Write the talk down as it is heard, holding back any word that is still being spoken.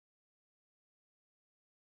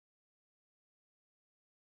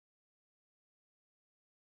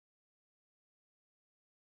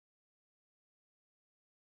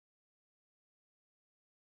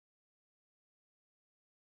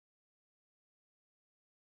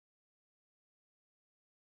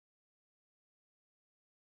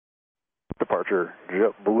Departure,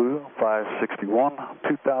 JetBlue 561,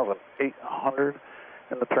 2,800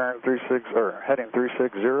 in the turn heading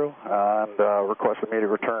 360, and request immediate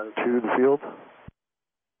return to the field.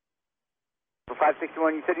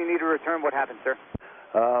 561, you said you need a return. What happened, sir?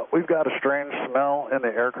 We've got a strange smell in the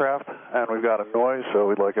aircraft, and we've got a noise, so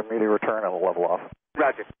we'd like immediate return and a level off.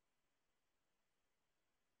 Roger.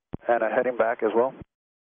 And heading back as well.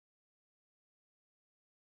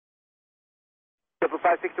 JetBlue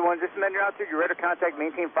 561, just amend your altitude, your radar contact,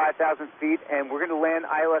 maintain 5,000 feet, and we're going to land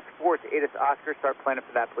ILS 4 to ATIS Oscar. Start planning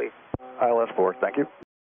for that, please. ILS 4, thank you.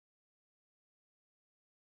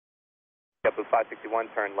 JetBlue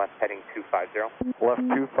 561, turn left heading 250. Left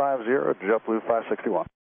 250, JetBlue 561.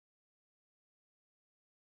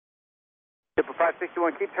 JetBlue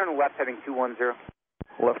 561, keep turning left heading 210.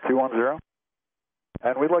 Left 210.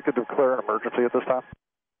 And we'd like to declare an emergency at this time.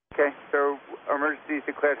 Okay, so emergency is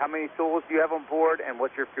declared. How many souls do you have on board, and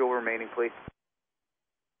what's your fuel remaining, please?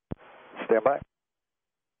 Stand by.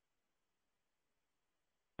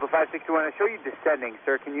 JetBlue 561, I show you descending,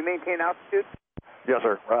 sir. Can you maintain altitude? Yes,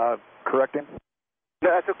 sir. Correcting? No,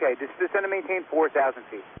 that's okay. Just descend and maintain 4,000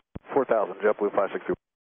 feet. 4,000, JetBlue 561.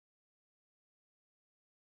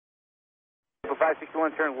 JetBlue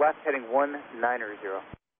 561, turn left heading 190.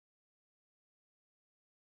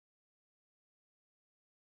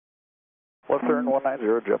 Left turn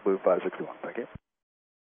 190, JetBlue 561, thank you.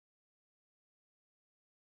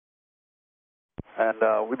 And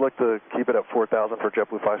we'd like to keep it at 4,000 for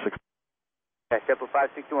JetBlue 561. Yeah, JetBlue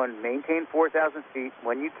 561, maintain 4,000 feet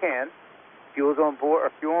when you can. Fuel on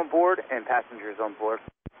board, and passengers on board.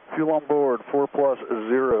 Fuel on board, 4 plus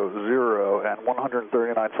 00, and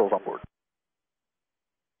 139 souls on board.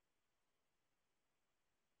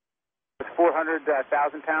 It's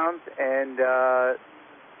 400,000 pounds, and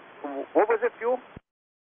what was it, fuel?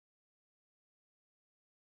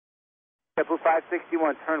 JetBlue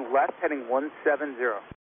 561, turn left heading 170.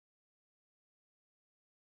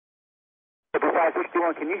 JetBlue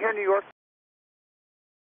 561, can you hear New York?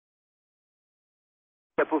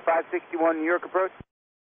 JetBlue 561, New York approach?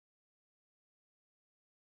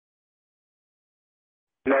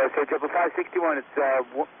 No, so JetBlue 561, it's,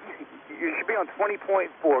 you should be on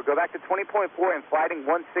 20.4. Go back to 20.4 and flighting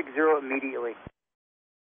 160 immediately.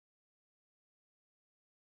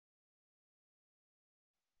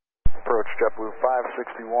 Approach JetBlue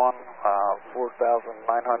 561,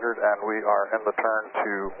 4,900, and we are in the turn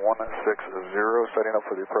to 160, setting up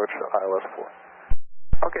for the approach to ILS 4.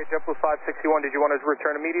 Okay, JetBlue 561, did you want us to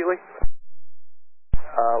return immediately?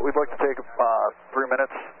 We'd like to take 3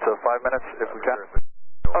 minutes to 5 minutes if we can.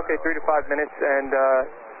 Okay, 3 to 5 minutes, and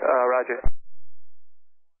roger.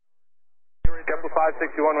 JetBlue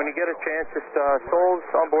 561, when you get a chance, just souls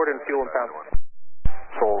on board and fuel and pound.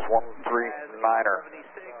 Souls 139er,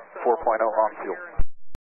 4.0 on fuel.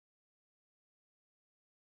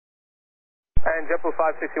 And JetBlue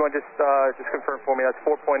 561, just confirm for me, that's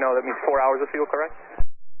 4.0, that means 4 hours of fuel, correct?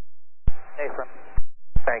 Affirm.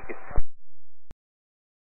 Thank you.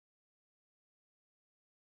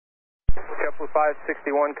 JetBlue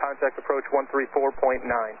 561, contact approach 134.9. 134.9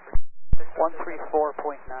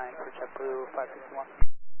 for JetBlue 561.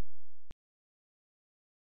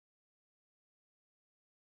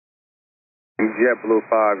 JetBlue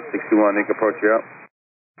 561, Nick approach you up.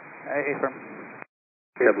 Affirm.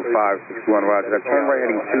 JetBlue 561, roger. Turn right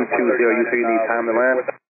heading 220, you say you need time to land?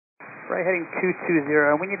 Right heading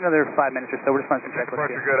 220, we need another 5 minutes or so. We're just running some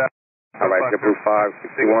checklists here. Alright, JetBlue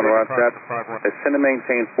 561, roger that. Ascend and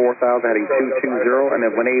maintain 4,000, heading 220, and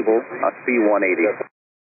then when able, speed 180.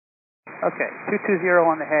 Okay, 220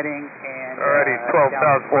 on the heading, and alrighty,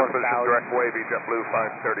 12,000 4,000. position direct wavy, JetBlue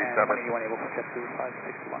 537. And when are you unable for JetBlue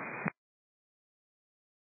 561?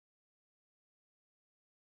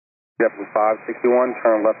 JetBlue 561,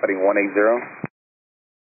 turn left heading 180.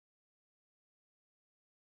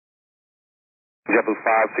 JetBlue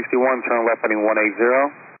 561, turn left heading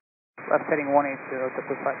 180. Left heading 180,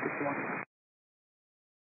 JetBlue 561.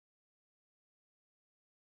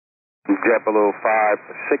 JetBlue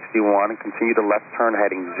 561, continue to left turn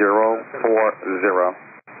heading 040.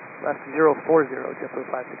 Left 040, JetBlue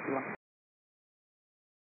 561.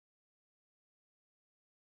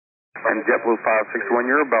 And JetBlue 561,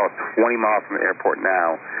 you're about 20 miles from the airport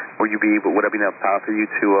now. Would that be enough power for you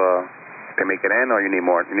to make it in, or you need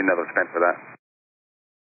more? You need another spin for that?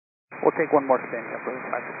 We'll take one more spin, JetBlue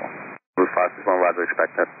 561. JetBlue 561, roger,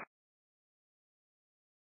 expect that.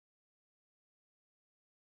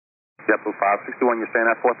 JetBlue 561, you're staying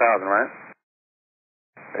at 4,000, right?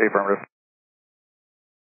 Affirmative.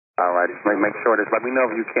 Alright, just make sure, just let me know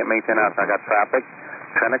if you can't maintain out. I got traffic,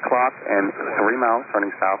 10 o'clock and 3 miles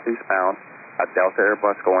turning southeast bound, Delta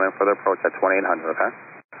Airbus going in for the approach at 2800, okay?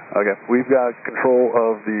 Okay, we've got control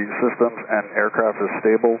of the systems and aircraft is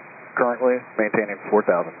stable currently, maintaining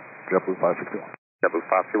 4,000, JetBlue 561. JetBlue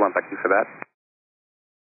 561, thank you for that.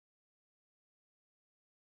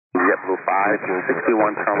 JetBlue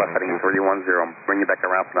 561, turn left heading 310. Bring you back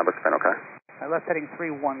around for another spin, okay? Left heading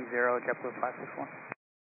 310, JetBlue 561.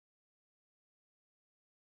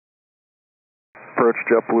 Approach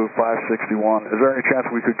JetBlue 561. Is there any chance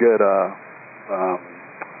we could get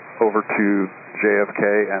over to JFK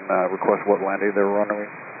and request what landing they were running?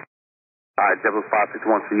 JetBlue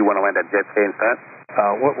 561, so you want to land at JFK instead?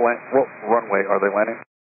 What runway are they landing?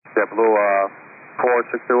 JetBlue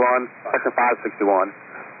 461, section 561.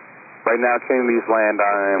 Right now, can these land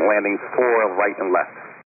on landings 4 right and left?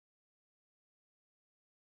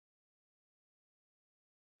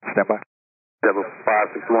 Stand by. JetBlue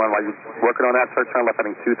 561, while you're working on that, sir, turn left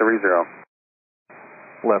heading 230.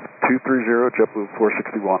 Left 230, JetBlue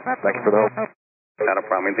 461. Thank you for the help. Not a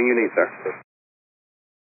problem. Anything you need, sir?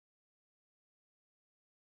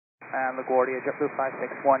 And LaGuardia, JetBlue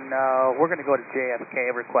 561. We're going to go to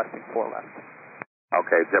JFK, requesting 4 left.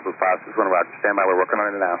 Okay, JetBlue 561, roger. Stand by. We're working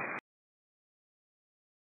on it now.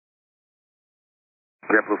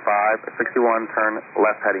 JetBlue 561, turn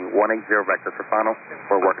left heading 180 vector for final.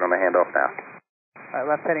 We're working on the handoff now.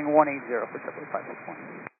 Left heading 180 for JetBlue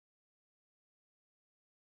 561.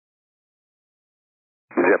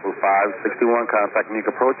 JetBlue 561, contact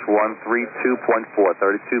Newark Approach 132.4,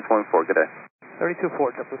 32.4, good day.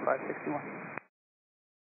 32.4, JetBlue 561.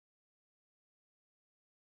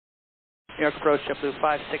 York Approach, JetBlue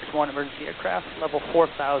 561, emergency aircraft, level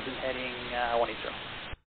 4,000, heading 180.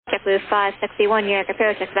 JetBlue 561, New York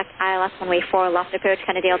Approach, expect ILS runway 4 left approach,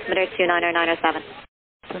 Kennedy altimeter 29907.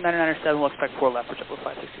 29907, we'll expect 4 left for JetBlue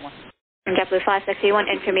 561. JetBlue 561,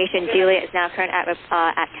 information, Julia is now current at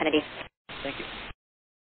Kennedy. Thank you.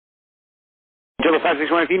 JetBlue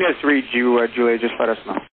 561, if you need us to reach you, Julia, just let us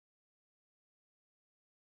know.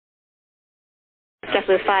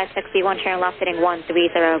 JetBlue 561, turn left heading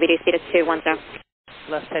 130, reduce speed to 210.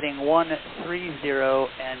 Left heading 130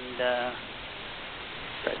 and,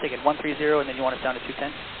 sorry, take it 130 and then you want us down to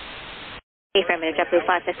 210? Affirmative, JetBlue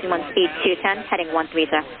 561, speed 210, heading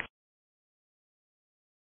 130.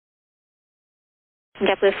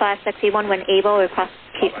 JetBlue 561, when able, request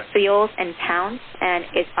fuels in pounds, and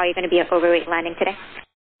are you going to be an overweight landing today?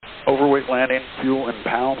 Overweight landing, fuel in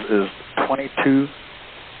pounds is 22.6,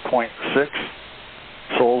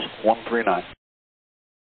 souls 139.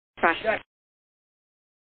 Roger.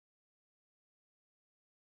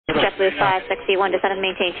 JetBlue 561, descend and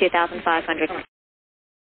maintain 2,500.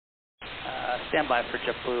 Stand by for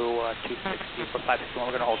JetBlue 260 for 561.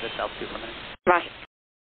 We're going to hold this altitude for a minute. Roger.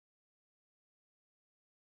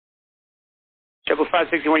 JetBlue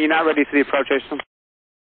 561, you're not ready for the approach, Jason?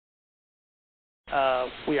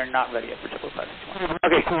 We are not ready yet for JetBlue 561.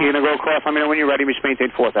 Okay, you're going to go across. Let me know when you're ready. We should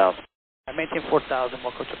maintain 4,000. I maintain 4,000.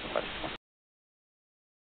 We'll go JetBlue 561.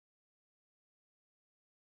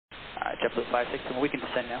 JetBlue 561, we can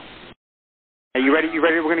descend now. Are you ready? You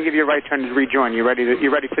ready? We're going to give you a right turn to rejoin. You ready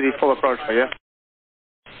for the full approach, are you?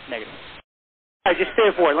 Negative. All right, just stay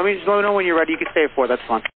at 4. Let me know when you're ready. You can stay at 4. That's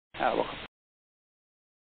fine. Welcome.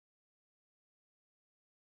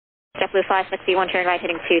 JetBlue 561, turn right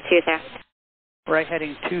heading 220. Right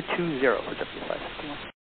heading 220 for JetBlue 561.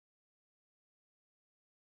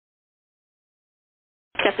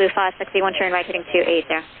 JetBlue 561, turn right heading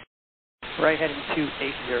 280. Right heading 280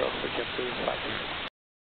 for JetBlue 561.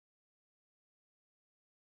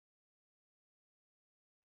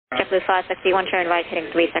 JetBlue 561, turn right heading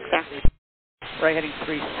 360. Right heading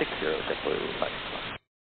 360, JetBlue 561.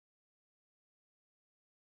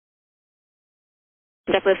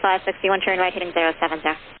 JetBlue 561, turn right heading 070.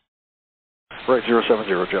 Right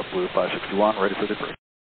 070, JetBlue 561, ready for the approach.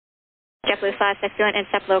 JetBlue 561,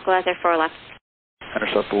 intercept localizer 4 left.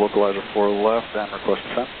 Intercept the localizer 4 left and request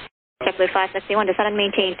descent. JetBlue 561, descend and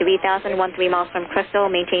maintain 3,000, 13 miles from Crystal,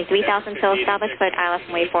 maintain 3,000 till established, cleared ILS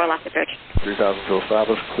runway 4 left approach. 3,000 till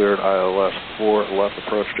established, cleared ILS 4 left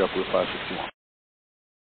approach, JetBlue 561.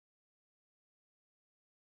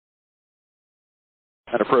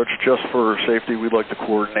 And approach, just for safety, we'd like to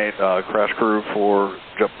coordinate crash crew for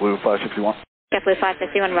JetBlue 561. JetBlue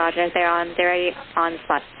 561, roger. They're already on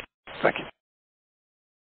spot. Thank you.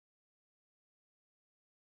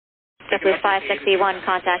 JetBlue 561,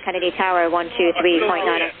 contact Kennedy Tower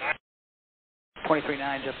 123.9.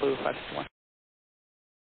 23.9, JetBlue 561.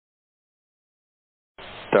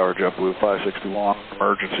 Tower JetBlue 561,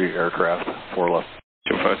 emergency aircraft 4 left.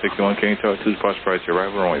 JetBlue 561, Kennedy Tower 2 departure prior to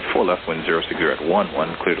arrival, runway 4 left, wind 060 at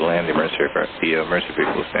 11, clear to land the emergency aircraft. The emergency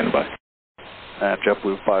vehicle will stand by. And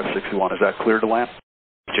JetBlue 561, is that clear to land?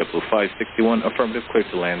 JetBlue 561, affirmative, clear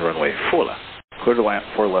to land, runway 4 left. Clear to land,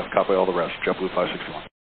 4 left, copy all the rest. JetBlue 561.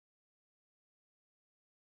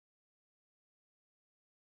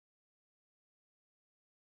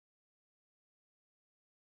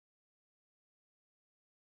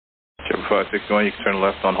 JetBlue 561, you can turn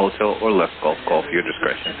left on hotel or left golf, golf, your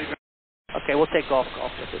discretion. Okay, we'll take golf.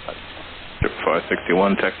 JetBlue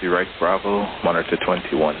 561, taxi right, Bravo, monitor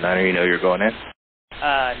 219. You know you're going in?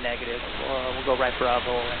 Negative. We'll go right Bravo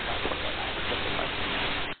and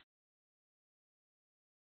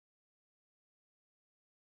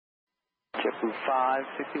 219. JetBlue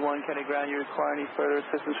 561, Kenny Ground, you require any further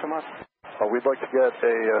assistance from us? We'd like to get a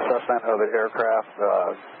assessment of the aircraft,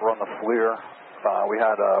 run the FLIR. We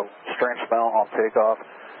had a strange smell on takeoff.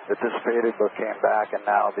 It dissipated but came back, and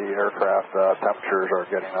now the aircraft temperatures are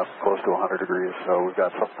getting up close to 100 degrees, so we've got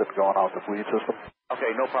something going on with the bleed system. Okay,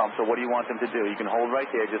 no problem. So what do you want them to do? You can hold right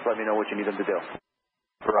there. Just let me know what you need them to do.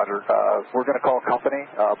 Roger. We're going to call a company,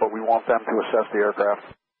 but we want them to assess the aircraft.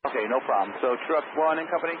 Okay, no problem. So Truck 1 and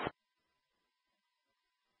Company?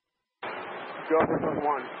 Go for Truck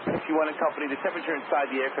 1. If you want a company, the temperature inside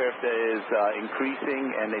the aircraft is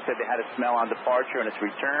increasing, and they said they had a smell on departure and it's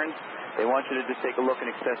returned. They want you to just take a look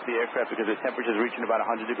and assess the aircraft because the temperature is reaching about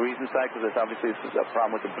 100 degrees inside because it's obviously a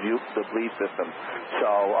problem with the bleed system.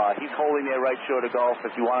 So he's holding there right short of Gulf.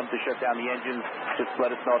 If you want him to shut down the engines, just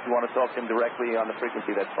let us know. If you want to talk to him directly on the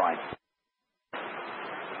frequency, that's fine.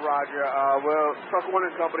 Roger. Well, Truck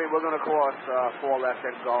 1 and Company, we're going to cross 4 left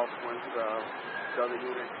at Gulf once the other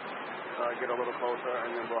unit get a little closer,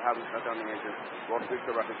 and then we'll have them shut down the engine. We'll speak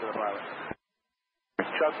directly to the pilot.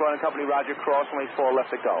 Truck 1 and Company, Roger, cross runway 4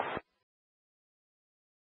 left at Gulf.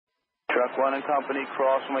 Truck 1 and Company,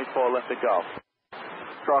 cross runway 4 left at Gulf.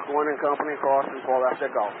 Truck 1 and Company, crossing 4 left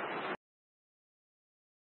at Gulf.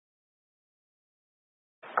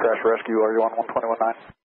 Crash rescue, are you on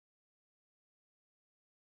 121.9?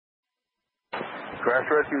 Crash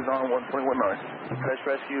rescue is on 121.9. Crash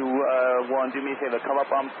rescue 1, do me a favor, come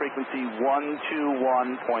up on frequency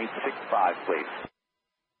 121.65, please.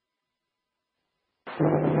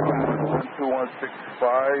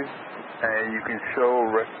 121.65, and you can show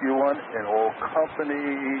rescue 1 and all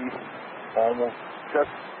company almost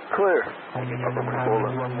just clear.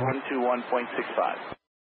 121.65.